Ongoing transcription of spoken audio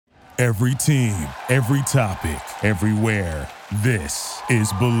Every team, every topic, everywhere. This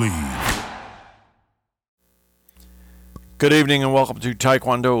is Believe. Good evening and welcome to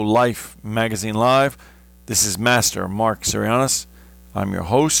Taekwondo Life Magazine Live. This is Master Mark Sirianis. I'm your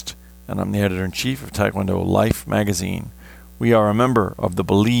host and I'm the editor-in-chief of Taekwondo Life Magazine. We are a member of the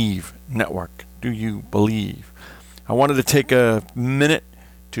Believe Network. Do you believe? I wanted to take a minute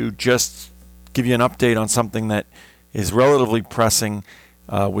to just give you an update on something that is relatively pressing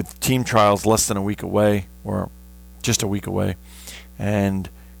with team trials less than a week away, or just a week away. And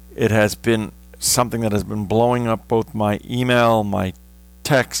it has been something that has been blowing up both my email, my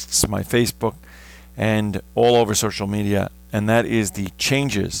texts, my Facebook, and all over social media. And that is the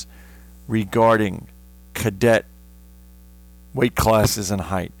changes regarding cadet weight classes and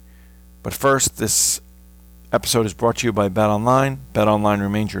height. But first, this episode is brought to you by BetOnline. BetOnline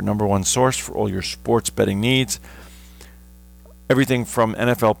remains your number one source for all your sports betting needs. Everything from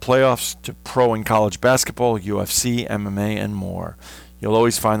NFL playoffs to pro and college basketball, UFC, MMA, and more. You'll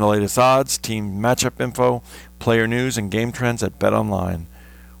always find the latest odds, team matchup info, player news, and game trends at BetOnline.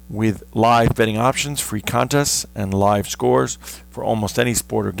 With live betting options, free contests, and live scores for almost any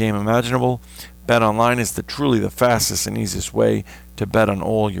sport or game imaginable, BetOnline is truly the fastest and easiest way to bet on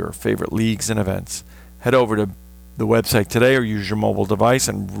all your favorite leagues and events. Head over to the website today or use your mobile device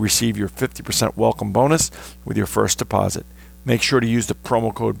and receive your 50% welcome bonus with your first deposit. Make sure to use the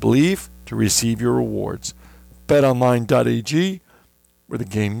promo code BELIEVE to receive your rewards. BetOnline.ag, where the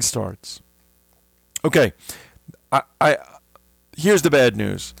game starts. Okay, here's the bad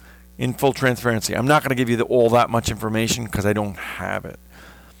news. In full transparency, I'm not going to give you all that much information because I don't have it.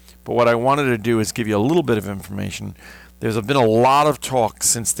 But what I wanted to do is give you a little bit of information. There's been a lot of talk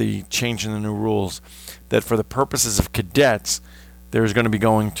since the change in the new rules that for the purposes of cadets, there's going to be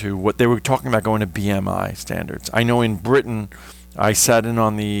going to what they were talking about, going to BMI standards. I know in Britain, I sat in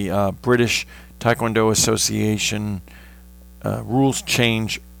on the British Taekwondo Association rules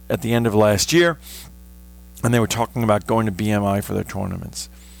change at the end of last year, and they were talking about going to BMI for their tournaments.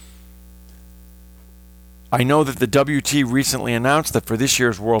 I know that the WT recently announced that for this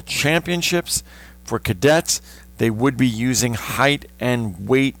year's World Championships for cadets, they would be using height and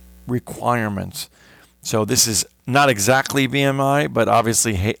weight requirements. So this is not exactly BMI, but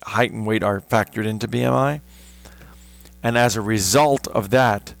obviously height and weight are factored into BMI. And as a result of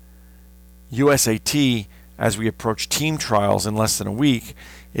that, USAT, as we approach team trials in less than a week,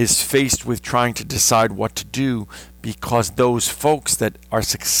 is faced with trying to decide what to do, because those folks that are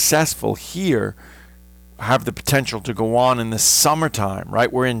successful here have the potential to go on in the summertime,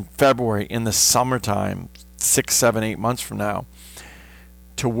 right? We're in February, in the summertime, 6, 7, 8 months from now,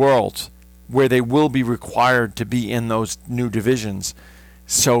 to Worlds, where they will be required to be in those new divisions.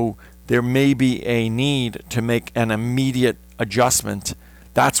 So there may be a need to make an immediate adjustment.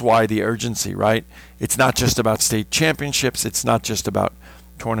 That's why the urgency, right? It's not just about state championships. It's not just about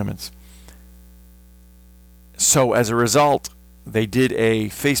tournaments. So as a result, they did a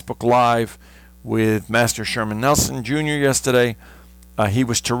Facebook Live with Master Sherman Nelson Jr. yesterday. He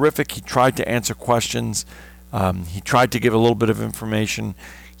was terrific. He tried to answer questions. He tried to give a little bit of information.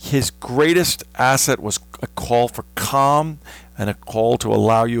 His greatest asset was a call for calm and a call to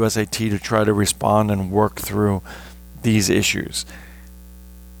allow USAT to try to respond and work through these issues.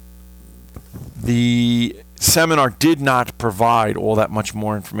 The seminar did not provide all that much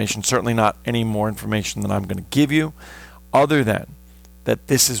more information, certainly not any more information than I'm going to give you, other than that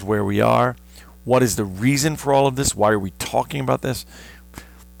this is where we are. What is the reason for all of this? Why are we talking about this?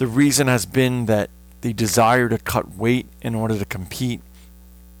 The reason has been that the desire to cut weight in order to compete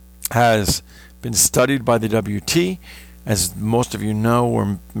has been studied by the WT. As most of you know,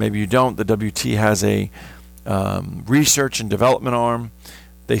 or maybe you don't, the WT has a research and development arm.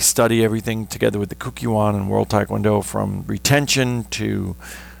 They study everything together with the Kukkiwon and World Taekwondo, from retention to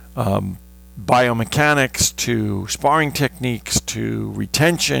biomechanics to sparring techniques to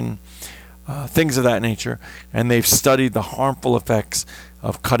retention, things of that nature. And they've studied the harmful effects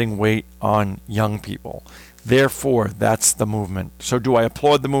of cutting weight on young people. Therefore, that's the movement. So do I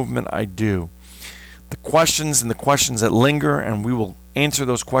applaud the movement? I do. The questions that linger, and we will answer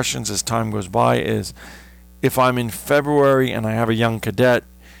those questions as time goes by, is if I'm in February and I have a young cadet,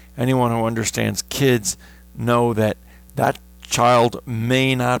 anyone who understands kids know that that child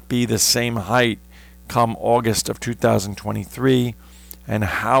may not be the same height come August of 2023, and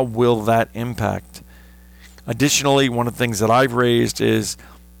how will that impact? Additionally, one of the things that I've raised is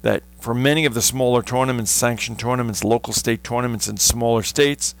that for many of the smaller tournaments, sanctioned tournaments, local state tournaments in smaller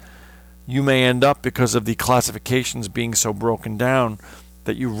states, you may end up, because of the classifications being so broken down,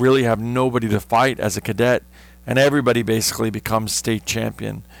 that you really have nobody to fight as a cadet, and everybody basically becomes state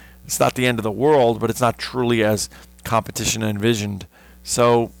champion. It's not the end of the world, but it's not truly as competition envisioned.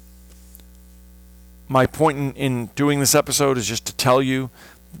 So my point in doing this episode is just to tell you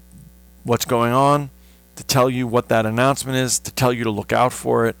what's going on, to tell you what that announcement is, to tell you to look out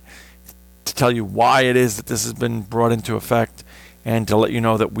for it, to tell you why it is that this has been brought into effect, and to let you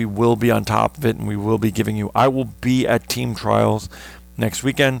know that we will be on top of it, and we will be giving you... I will be at team trials next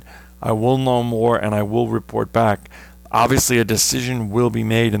weekend. I will know more, and I will report back. Obviously, a decision will be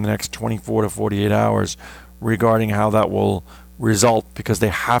made in the next 24 to 48 hours regarding how that will result, because they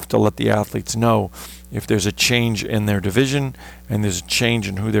have to let the athletes know if there's a change in their division and there's a change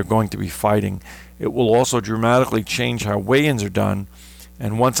in who they're going to be fighting. It will also dramatically change how weigh-ins are done,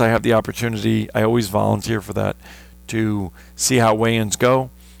 and once I have the opportunity, I always volunteer for that, to see how weigh-ins go,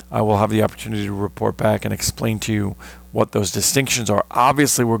 I will have the opportunity to report back and explain to you what those distinctions are.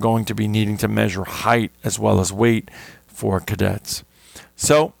 Obviously, we're going to be needing to measure height as well as weight for cadets.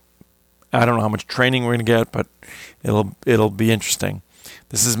 So, I don't know how much training we're going to get, but it'll be interesting.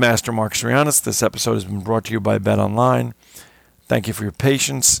 This is Master Mark Sirianis. This episode has been brought to you by BetOnline. Thank you for your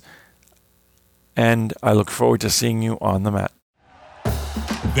patience, and I look forward to seeing you on the mat.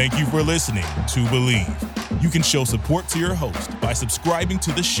 Thank you for listening to Believe. You can show support to your host by subscribing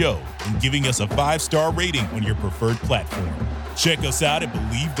to the show and giving us a 5-star rating on your preferred platform. Check us out at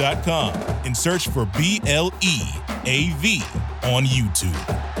Believe.com and search for BLEAV on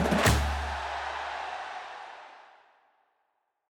YouTube.